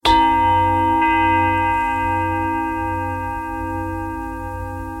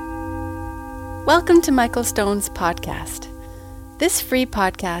Welcome to Michael Stone's podcast. This free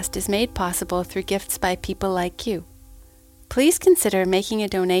podcast is made possible through gifts by people like you. Please consider making a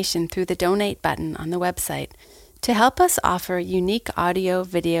donation through the donate button on the website to help us offer unique audio,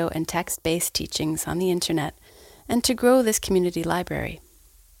 video, and text-based teachings on the internet and to grow this community library.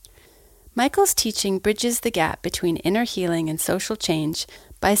 Michael's teaching bridges the gap between inner healing and social change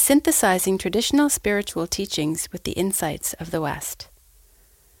by synthesizing traditional spiritual teachings with the insights of the West.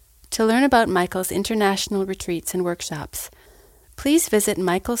 To learn about Michael's international retreats and workshops, please visit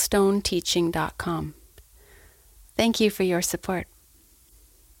michaelstoneteaching.com. Thank you for your support.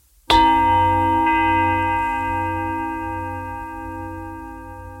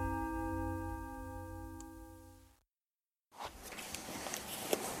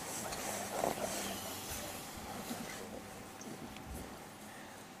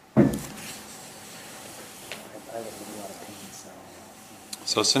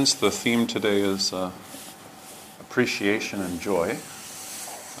 So since the theme today is appreciation and joy,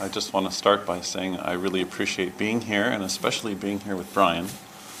 I just want to start by saying I really appreciate being here, and especially being here with Brian.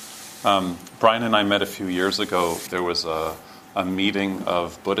 Brian and I met a few years ago. There was a meeting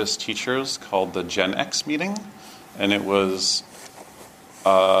of Buddhist teachers called the Gen X meeting, and it was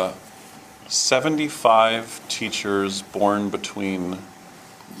 75 teachers born between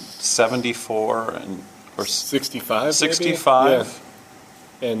 74 and or 65, 65. Yeah.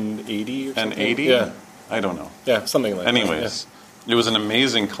 And 80 or something? And 80? Yeah. I don't know. Yeah, something like Anyways, that. It was an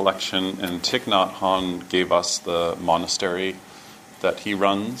amazing collection, and Thich Nhat Hanh gave us the monastery that he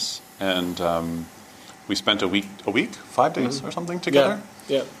runs, and we spent a week, 5 days or something together.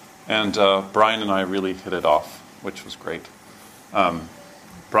 Yeah. And Brian and I really hit it off, which was great.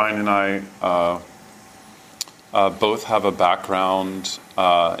 Brian and I both have a background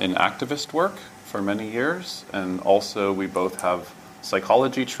in activist work for many years, and also we both have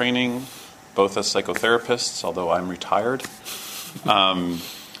psychology training, both as psychotherapists, although I'm retired.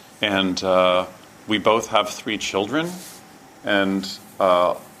 And we both have 3 children, and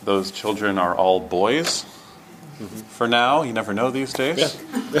those children are all boys for now. You never know these days.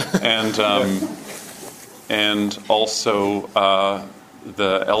 Yeah. And also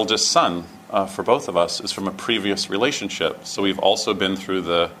the eldest son for both of us is from a previous relationship. So we've also been through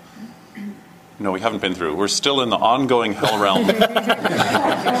No, we haven't been through. We're still in the ongoing hell realm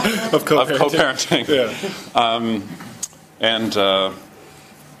of co-parenting. Yeah.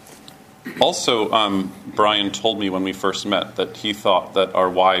 Also, Brian told me when we first met that he thought that our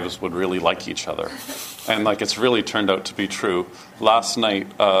wives would really like each other. And it's really turned out to be true. Last night,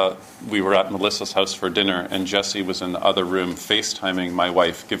 we were at Melissa's house for dinner, and Jessie was in the other room FaceTiming my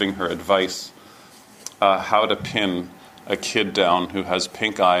wife, giving her advice how to pin a kid down who has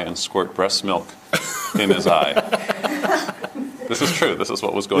pink eye and squirt breast milk in his eye. This is true. This is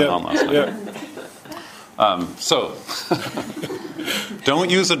what was going on last night. Yeah. So,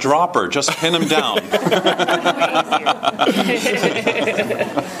 don't use a dropper. Just pin him down.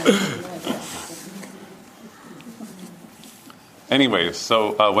 Anyways,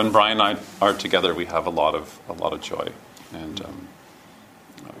 so when Brian and I are together, we have a lot of joy, and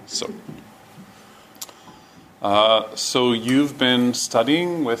So you've been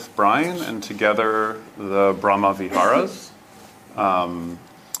studying with Brian and together the Brahma Viharas.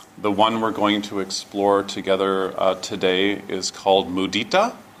 The one we're going to explore together today is called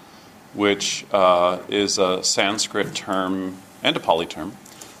Mudita, which is a Sanskrit term and a Pali term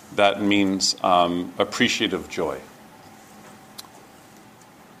that means appreciative joy.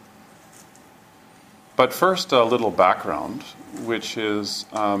 But first, a little background, which is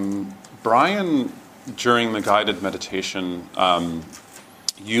Brian, during the guided meditation,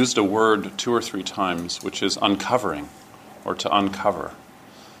 used a word 2 or 3 times, which is uncovering, or to uncover.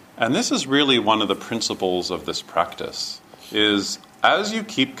 And this is really one of the principles of this practice, is as you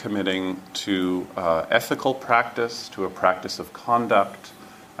keep committing to ethical practice, to a practice of conduct,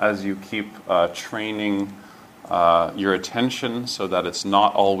 as you keep training your attention so that it's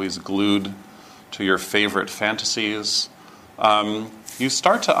not always glued to your favorite fantasies, you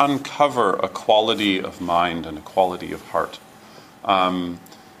start to uncover a quality of mind and a quality of heart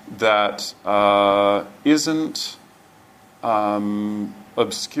that isn't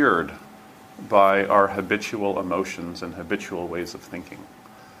obscured by our habitual emotions and habitual ways of thinking,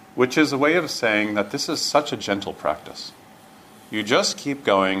 which is a way of saying that this is such a gentle practice. You just keep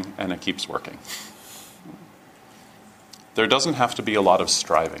going and it keeps working. There doesn't have to be a lot of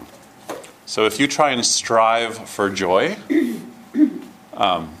striving. So if you try and strive for joy,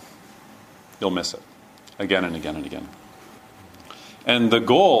 you'll miss it again and again and again. And the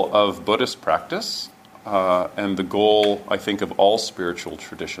goal of Buddhist practice, and the goal, I think, of all spiritual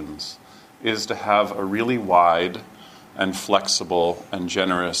traditions, is to have a really wide and flexible and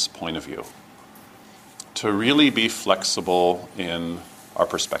generous point of view. To really be flexible in our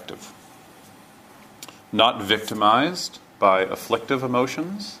perspective. Not victimized by afflictive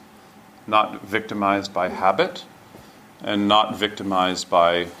emotions, not victimized by habit, and not victimized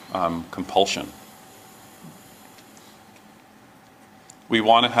by compulsion. We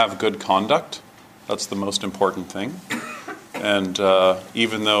want to have good conduct. That's the most important thing. And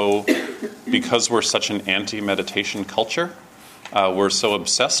even though, because we're such an anti-meditation culture, we're so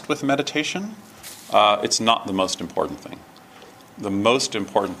obsessed with meditation, it's not the most important thing. The most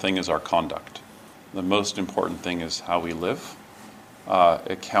important thing is our conduct. The most important thing is how we live.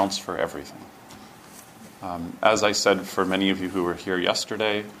 It counts for everything. As I said, for many of you who were here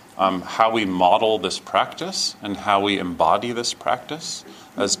yesterday, how we model this practice and how we embody this practice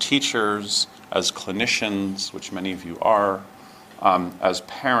as teachers, as clinicians, which many of you are, as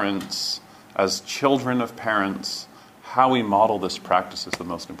parents, as children of parents, how we model this practice is the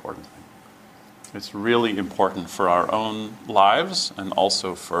most important thing. It's really important for our own lives and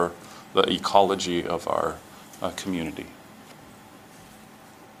also for the ecology of our community.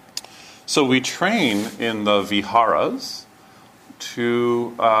 So we train in the viharas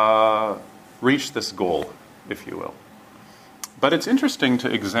to reach this goal, if you will. But it's interesting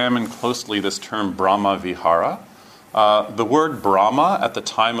to examine closely this term Brahma Vihara. The word Brahma at the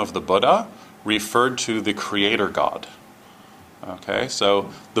time of the Buddha referred to the creator God. Okay, so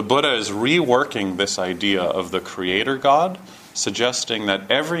the Buddha is reworking this idea of the creator God, suggesting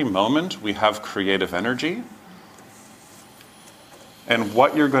that every moment we have creative energy, and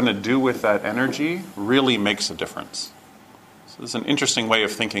what you're going to do with that energy really makes a difference. So this is an interesting way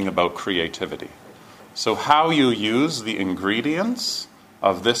of thinking about creativity. So how you use the ingredients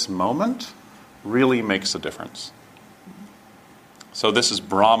of this moment really makes a difference. So this is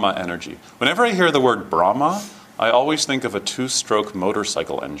Brahma energy. Whenever I hear the word Brahma, I always think of a 2-stroke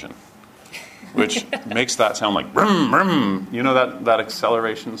motorcycle engine, which makes that sound like brum, brum. You know that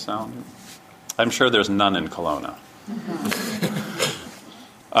acceleration sound? I'm sure there's none in Kelowna.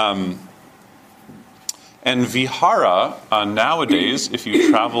 And vihara, nowadays, if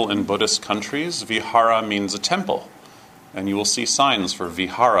you travel in Buddhist countries, vihara means a temple. And you will see signs for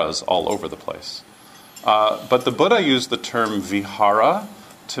viharas all over the place. But the Buddha used the term vihara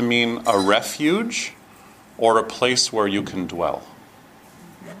to mean a refuge or a place where you can dwell.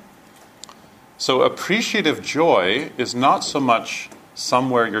 So appreciative joy is not so much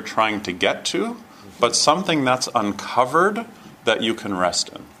somewhere you're trying to get to, but something that's uncovered that you can rest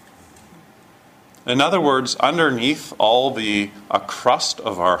in. In other words, underneath all the crust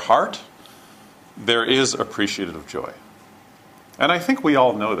of our heart, there is appreciative joy. And I think we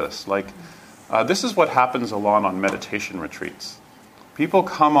all know this. This is what happens a lot on meditation retreats. People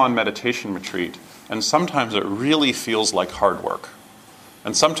come on meditation retreat, and sometimes it really feels like hard work.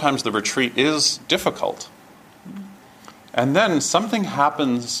 And sometimes the retreat is difficult. And then something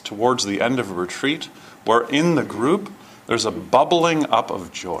happens towards the end of a retreat where in the group there's a bubbling up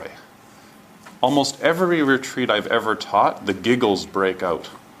of joy. Almost every retreat I've ever taught, the giggles break out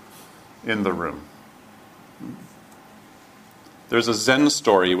in the room. There's a Zen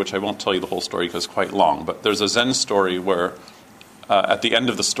story, which I won't tell you the whole story because it's quite long, but there's a Zen story where at the end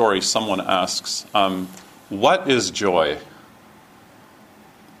of the story someone asks, what is joy?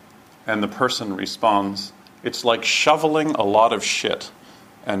 And the person responds, it's like shoveling a lot of shit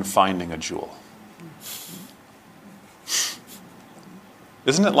and finding a jewel.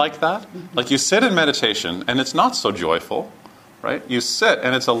 Isn't it like that? Like you sit in meditation and it's not so joyful, right? You sit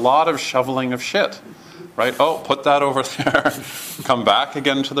and it's a lot of shoveling of shit, right? Oh, put that over there. Come back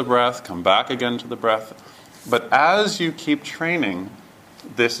again to the breath. Come back again to the breath. But as you keep training,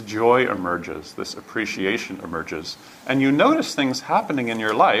 this joy emerges, this appreciation emerges, and you notice things happening in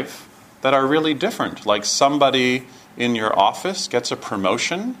your life that are really different. Like somebody in your office gets a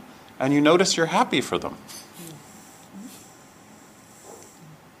promotion and you notice you're happy for them.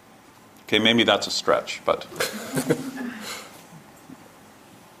 Okay, maybe that's a stretch, but...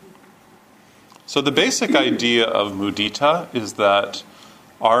 So the basic idea of mudita is that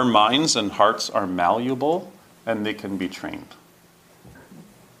our minds and hearts are malleable and they can be trained.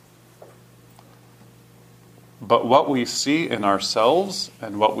 But what we see in ourselves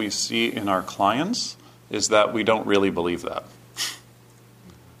and what we see in our clients is that we don't really believe that.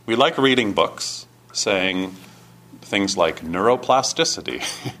 We like reading books saying things like neuroplasticity.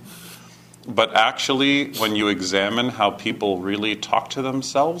 But actually, when you examine how people really talk to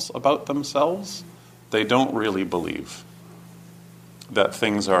themselves about themselves, they don't really believe that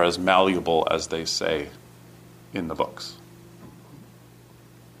things are as malleable as they say in the books.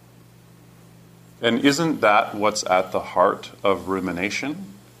 And isn't that what's at the heart of rumination?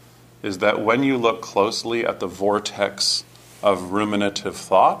 Is that when you look closely at the vortex of ruminative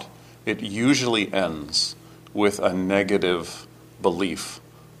thought, it usually ends with a negative belief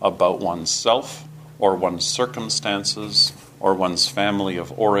about oneself or one's circumstances or one's family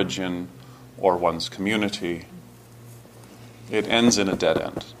of origin or one's community. It ends in a dead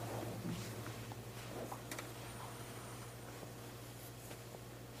end.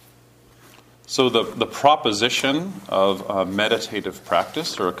 So the proposition of a meditative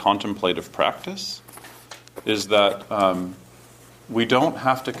practice or a contemplative practice is that we don't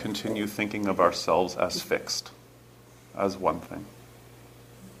have to continue thinking of ourselves as fixed, as one thing.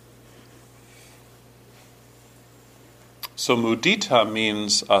 So mudita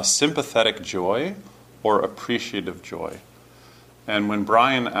means sympathetic joy or appreciative joy. And when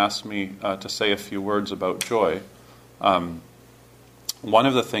Brian asked me to say a few words about joy, one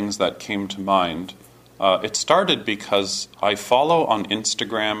of the things that came to mind, it started because I follow on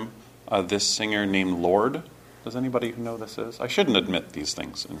Instagram this singer named Lorde. Does anybody know who this is? I shouldn't admit these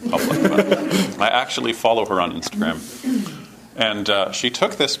things in public, but I actually follow her on Instagram. And she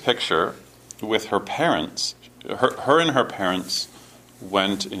took this picture with her parents. Her and her parents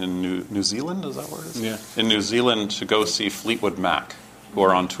went in New Zealand, is that where it is? Yeah. In New Zealand to go see Fleetwood Mac, who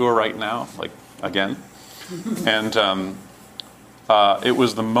are on tour right now, like, again. And it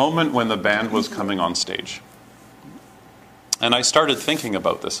was the moment when the band was coming on stage. And I started thinking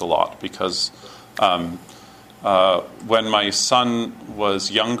about this a lot because when my son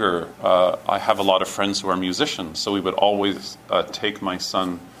was younger, I have a lot of friends who are musicians, so we would always take my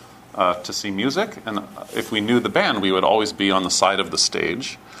son to see music, and if we knew the band, we would always be on the side of the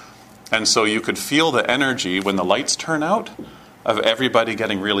stage. And so you could feel the energy when the lights turn out of everybody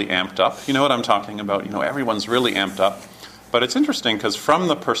getting really amped up. You know what I'm talking about? You know, everyone's really amped up. But it's interesting because from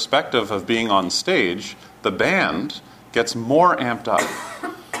the perspective of being on stage, the band gets more amped up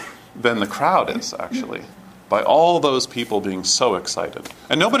than the crowd is, actually, by all those people being so excited.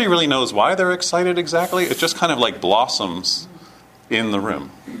 And nobody really knows why they're excited exactly. It just kind of like blossoms in the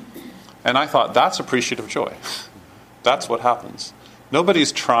room. And I thought, that's appreciative joy. That's what happens.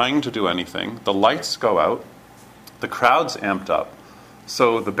 Nobody's trying to do anything. The lights go out. The crowd's amped up.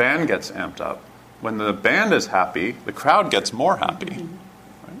 So the band gets amped up. When the band is happy, the crowd gets more happy.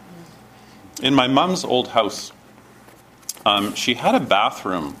 Right? In my mom's old house, she had a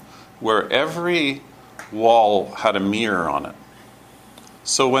bathroom where every wall had a mirror on it.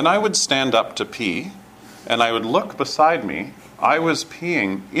 So when I would stand up to pee, and I would look beside me, I was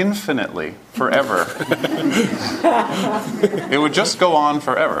peeing infinitely, forever. It would just go on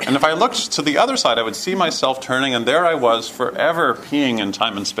forever. And if I looked to the other side, I would see myself turning, and there I was, forever peeing in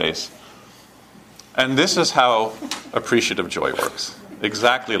time and space. And this is how appreciative joy works.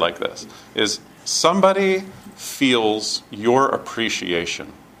 Exactly like this. Is somebody feels your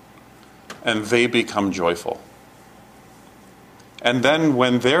appreciation, and they become joyful. And then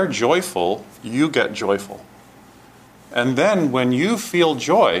when they're joyful, you get joyful. And then when you feel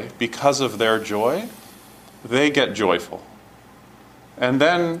joy because of their joy, they get joyful. And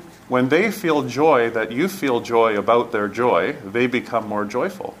then when they feel joy that you feel joy about their joy, they become more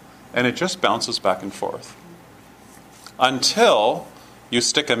joyful. And it just bounces back and forth. Until you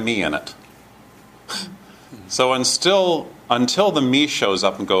stick a me in it. So until the me shows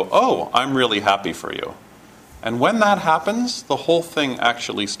up and go, oh, I'm really happy for you. And when that happens, the whole thing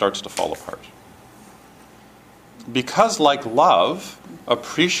actually starts to fall apart. Because like love,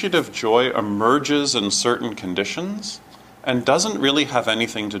 appreciative joy emerges in certain conditions and doesn't really have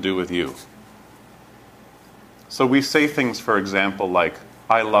anything to do with you. So we say things, for example, like,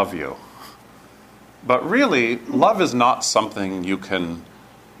 I love you. But really, love is not something you can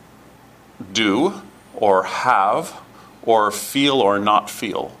do or have or feel or not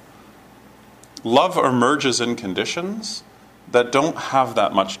feel. Love emerges in conditions that don't have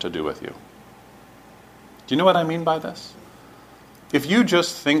that much to do with you. Do you know what I mean by this? If you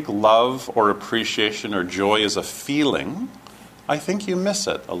just think love or appreciation or joy is a feeling, I think you miss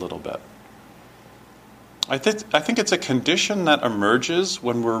it a little bit. I think it's a condition that emerges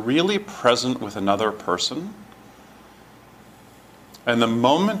when we're really present with another person, and the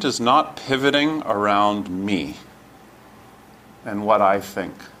moment is not pivoting around me and what I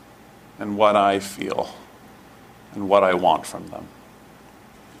think and what I feel and what I want from them.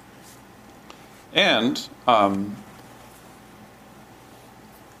 And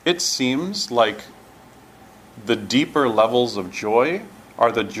it seems like the deeper levels of joy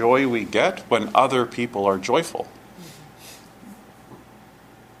are the joy we get when other people are joyful.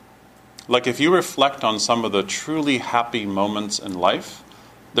 Like if you reflect on some of the truly happy moments in life,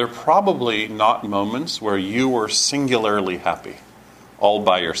 they're probably not moments where you were singularly happy, all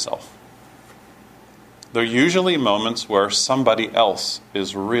by yourself. They're usually moments where somebody else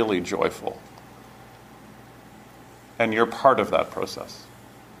is really joyful. And you're part of that process.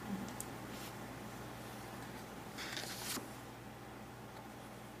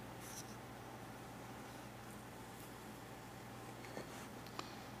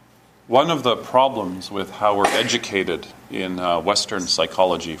 One of the problems with how we're educated in Western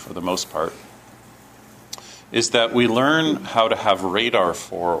psychology, for the most part, is that we learn how to have radar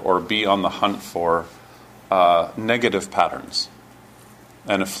for or be on the hunt for negative patterns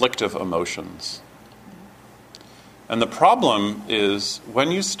and afflictive emotions. And the problem is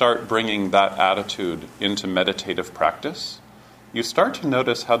when you start bringing that attitude into meditative practice, you start to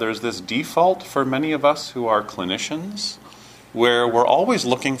notice how there's this default for many of us who are clinicians where we're always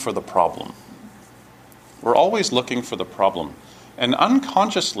looking for the problem. We're always looking for the problem. And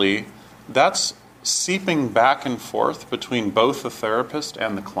unconsciously, that's seeping back and forth between both the therapist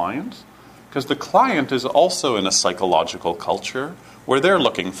and the client, because the client is also in a psychological culture where they're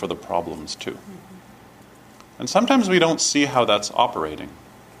looking for the problems too. And sometimes we don't see how that's operating.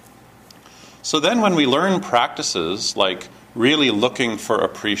 So then when we learn practices like really looking for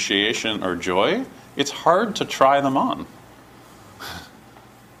appreciation or joy, it's hard to try them on.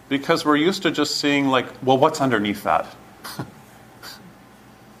 Because we're used to just seeing like, well, what's underneath that?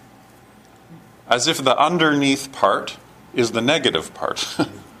 As if the underneath part is the negative part,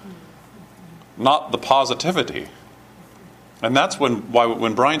 not the positivity. And that's when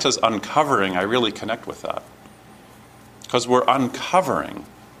Brian says uncovering, I really connect with that. Because we're uncovering,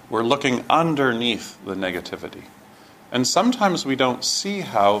 we're looking underneath the negativity. And sometimes we don't see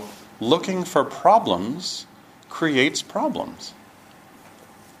how looking for problems creates problems.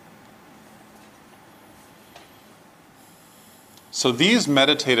 So these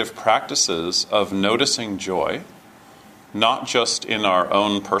meditative practices of noticing joy, not just in our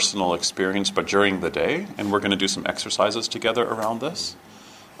own personal experience, but during the day, and we're going to do some exercises together around this,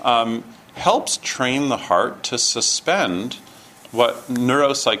 helps train the heart to suspend what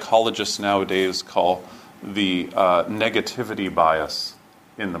neuropsychologists nowadays call the negativity bias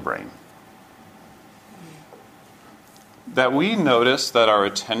in the brain. That we notice that our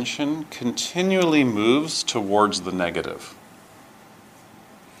attention continually moves towards the negative.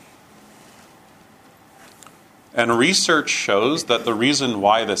 And research shows that the reason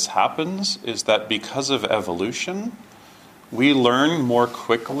why this happens is that because of evolution, we learn more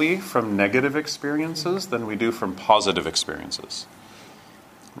quickly from negative experiences than we do from positive experiences.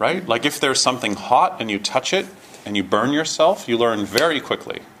 Right? Like if there's something hot and you touch it and you burn yourself, you learn very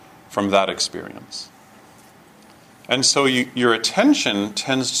quickly from that experience. And so your attention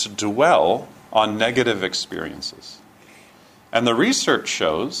tends to dwell on negative experiences. And the research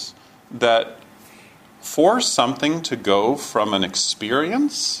shows that for something to go from an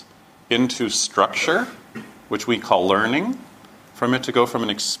experience into structure, which we call learning, from it to go from an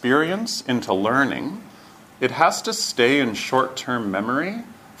experience into learning, it has to stay in short-term memory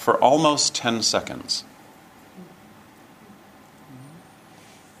for almost 10 seconds.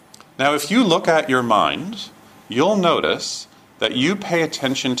 Now, if you look at your mind, you'll notice that you pay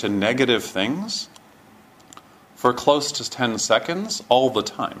attention to negative things for close to 10 seconds all the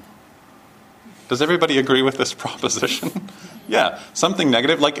time. Does everybody agree with this proposition? Yeah, something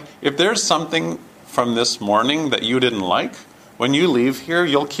negative. Like if there's something from this morning that you didn't like, when you leave here,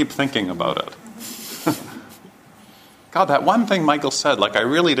 you'll keep thinking about it. God, that one thing Michael said, like I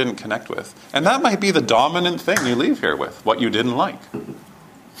really didn't connect with. And that might be the dominant thing you leave here with, what you didn't like.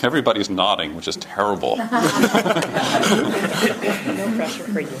 Everybody's nodding, which is terrible. No pressure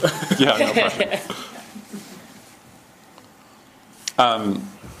for you. Yeah, no pressure.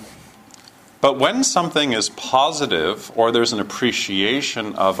 But when something is positive, or there's an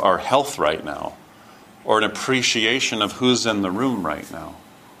appreciation of our health right now, or an appreciation of who's in the room right now,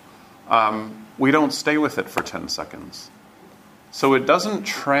 we don't stay with it for 10 seconds. So it doesn't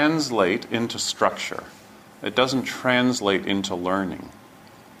translate into structure. It doesn't translate into learning.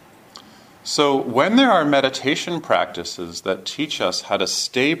 So when there are meditation practices that teach us how to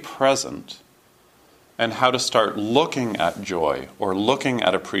stay present and how to start looking at joy or looking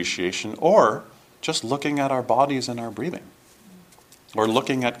at appreciation or just looking at our bodies and our breathing or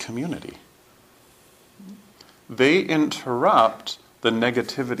looking at community, they interrupt the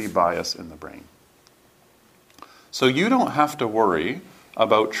negativity bias in the brain. So you don't have to worry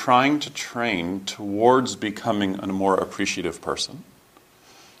about trying to train towards becoming a more appreciative person.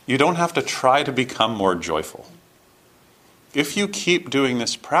 You don't have to try to become more joyful. If you keep doing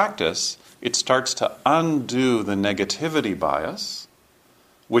this practice, it starts to undo the negativity bias,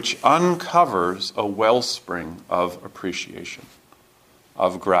 which uncovers a wellspring of appreciation,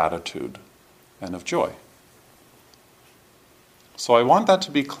 of gratitude, and of joy. So I want that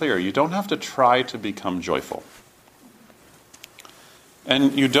to be clear. You don't have to try to become joyful.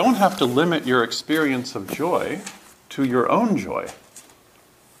 And you don't have to limit your experience of joy to your own joy,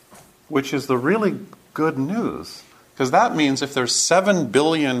 which is the really good news. Because that means if there's 7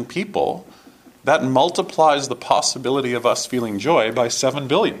 billion people, that multiplies the possibility of us feeling joy by 7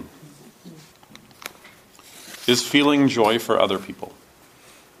 billion. Is feeling joy for other people.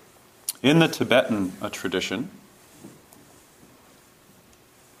 In the Tibetan tradition,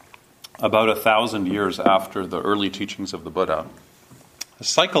 about 1,000 years after the early teachings of the Buddha, a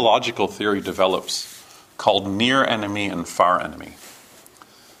psychological theory develops called near enemy and far enemy.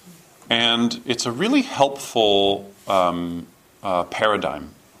 And it's a really helpful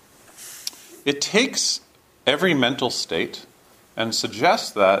paradigm. It takes every mental state and suggests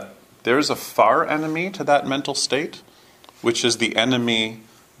that there's a far enemy to that mental state, which is the enemy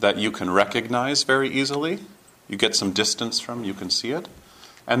that you can recognize very easily. You get some distance from, you can see it.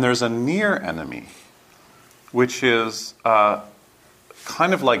 And there's a near enemy, which is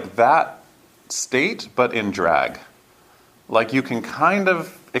kind of like that state, but in drag. Like you can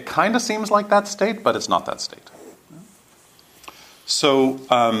it kind of seems like that state, but it's not that state. So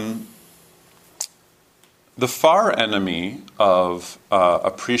the far enemy of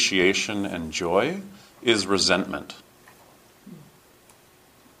appreciation and joy is resentment.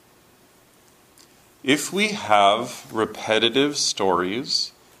 If we have repetitive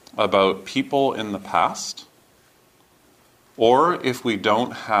stories about people in the past, or if we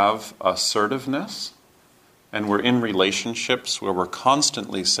don't have assertiveness, and we're in relationships where we're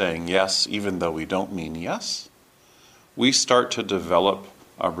constantly saying yes, even though we don't mean yes, we start to develop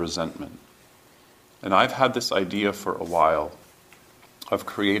a resentment. And I've had this idea for a while of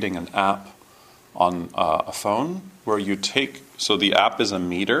creating an app on a phone where you so the app is a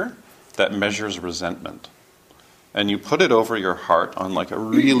meter that measures resentment. And you put it over your heart on like a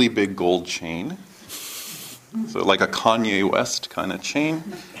really big gold chain. So like a Kanye West kind of chain.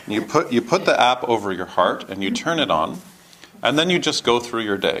 And you put the app over your heart and you turn it on. And then you just go through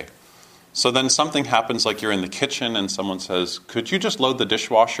your day. So then something happens, like you're in the kitchen and someone says, "Could you just load the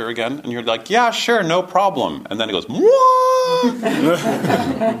dishwasher again?" And you're like, "Yeah, sure, no problem." And then it goes, "What?"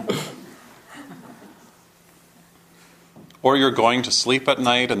 Or you're going to sleep at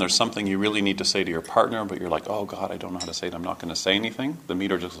night and there's something you really need to say to your partner, but you're like, "Oh God, I don't know how to say it. I'm not going to say anything." The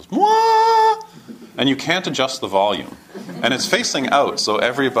meter just goes, "What?" And you can't adjust the volume. And it's facing out, so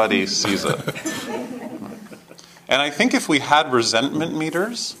everybody sees it. And I think if we had resentment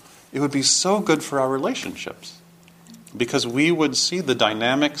meters, it would be so good for our relationships. Because we would see the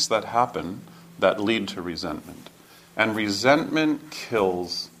dynamics that happen that lead to resentment. And resentment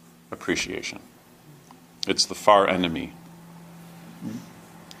kills appreciation. It's the far enemy.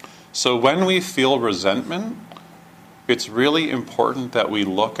 So when we feel resentment, it's really important that we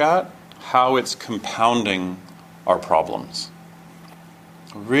look at how it's compounding our problems.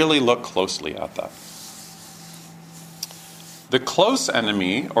 Really look closely at that. The close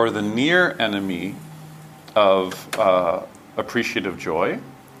enemy, or the near enemy of appreciative joy,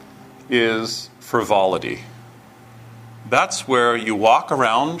 is frivolity. That's where you walk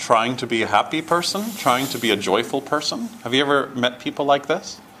around trying to be a happy person, trying to be a joyful person. Have you ever met people like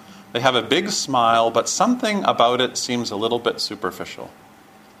this? They have a big smile, but something about it seems a little bit superficial.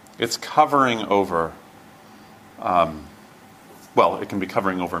 It's covering over, it can be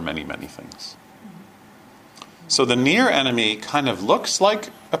covering over many, many things. So the near enemy kind of looks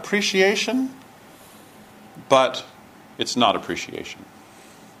like appreciation, but it's not appreciation.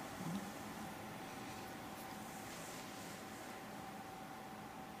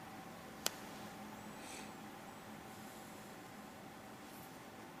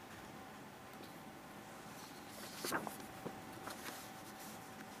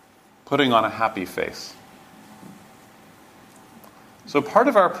 Putting on a happy face. So part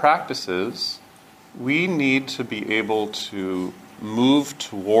of our practice is we need to be able to move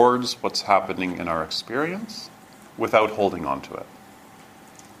towards what's happening in our experience without holding on to it.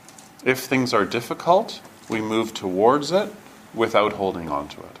 If things are difficult, we move towards it without holding on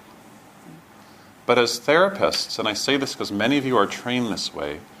to it. But as therapists, and I say this because many of you are trained this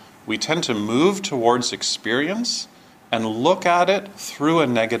way, we tend to move towards experience and look at it through a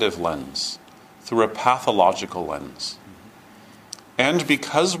negative lens, through a pathological lens. And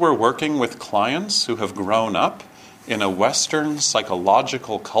because we're working with clients who have grown up in a Western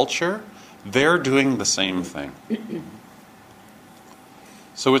psychological culture, they're doing the same thing.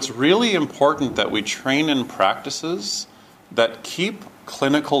 So it's really important that we train in practices that keep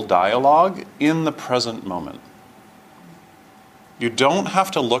clinical dialogue in the present moment. You don't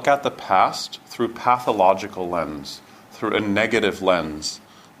have to look at the past through pathological lens, through a negative lens,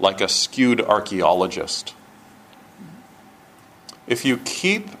 like a skewed archaeologist. If you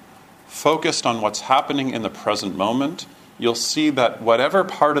keep focused on what's happening in the present moment, you'll see that whatever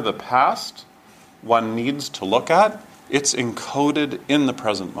part of the past one needs to look at, it's encoded in the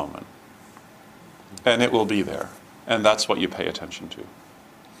present moment. And it will be there. And that's what you pay attention to.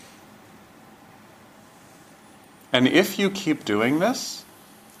 And if you keep doing this,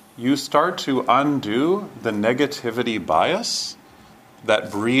 you start to undo the negativity bias that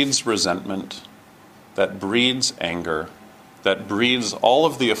breeds resentment, that breeds anger, that breeds all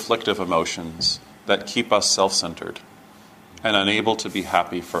of the afflictive emotions that keep us self-centered and unable to be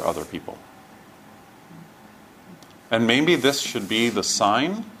happy for other people. And maybe this should be the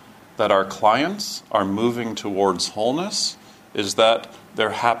sign that our clients are moving towards wholeness, is that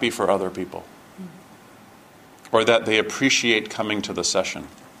they're happy for other people, or that they appreciate coming to the session.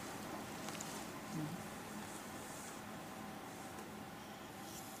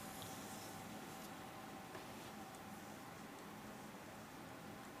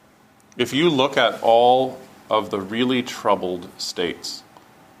 If you look at all of the really troubled states,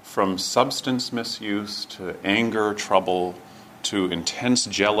 from substance misuse to anger trouble to intense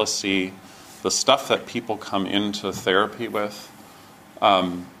jealousy, the stuff that people come into therapy with,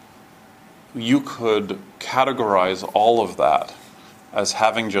 you could categorize all of that as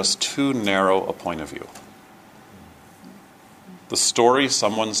having just too narrow a point of view. The story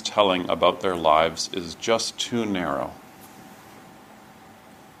someone's telling about their lives is just too narrow.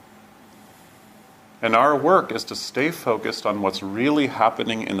 And our work is to stay focused on what's really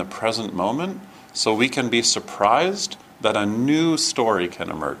happening in the present moment so we can be surprised that a new story can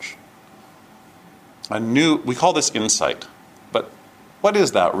emerge. We call this insight. But what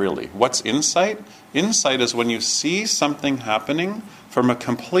is that really? What's insight? Insight is when you see something happening from a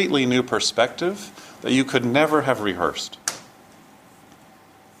completely new perspective that you could never have rehearsed.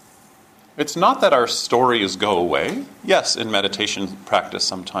 It's not that our stories go away. Yes, in meditation practice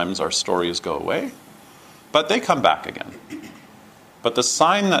sometimes our stories go away. But they come back again. But the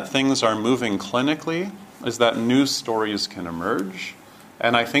sign that things are moving clinically is that new stories can emerge.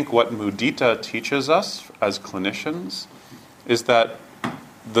 And I think what mudita teaches us as clinicians is that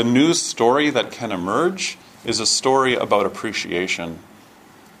the new story that can emerge is a story about appreciation,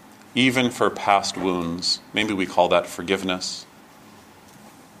 even for past wounds. Maybe we call that forgiveness.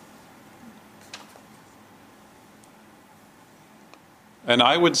 And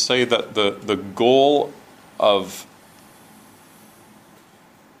I would say that the goal of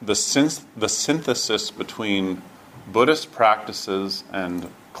the synthesis between Buddhist practices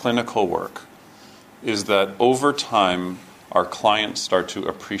and clinical work is that over time our clients start to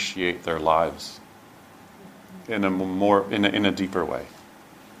appreciate their lives in a deeper way.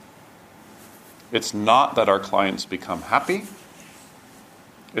 It's not that our clients become happy.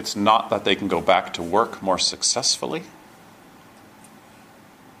 It's not that they can go back to work more successfully.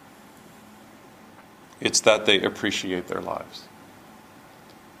 It's that they appreciate their lives.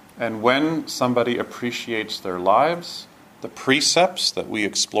 And when somebody appreciates their lives, the precepts that we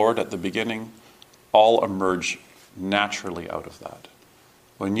explored at the beginning all emerge naturally out of that.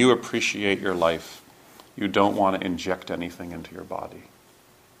 When you appreciate your life, you don't want to inject anything into your body.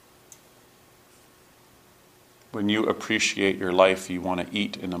 When you appreciate your life, you want to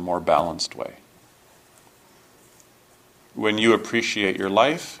eat in a more balanced way. When you appreciate your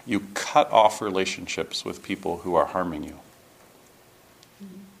life, you cut off relationships with people who are harming you.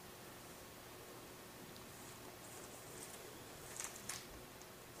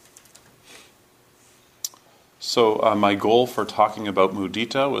 So my goal for talking about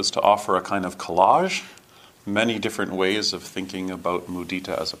mudita was to offer a kind of collage, many different ways of thinking about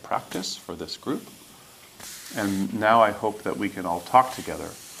mudita as a practice for this group. And now I hope that we can all talk together,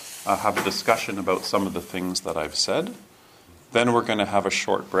 have a discussion about some of the things that I've said. Then we're going to have a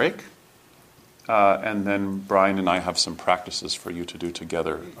short break, and then Brian and I have some practices for you to do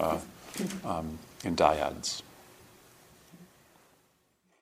together in dyads.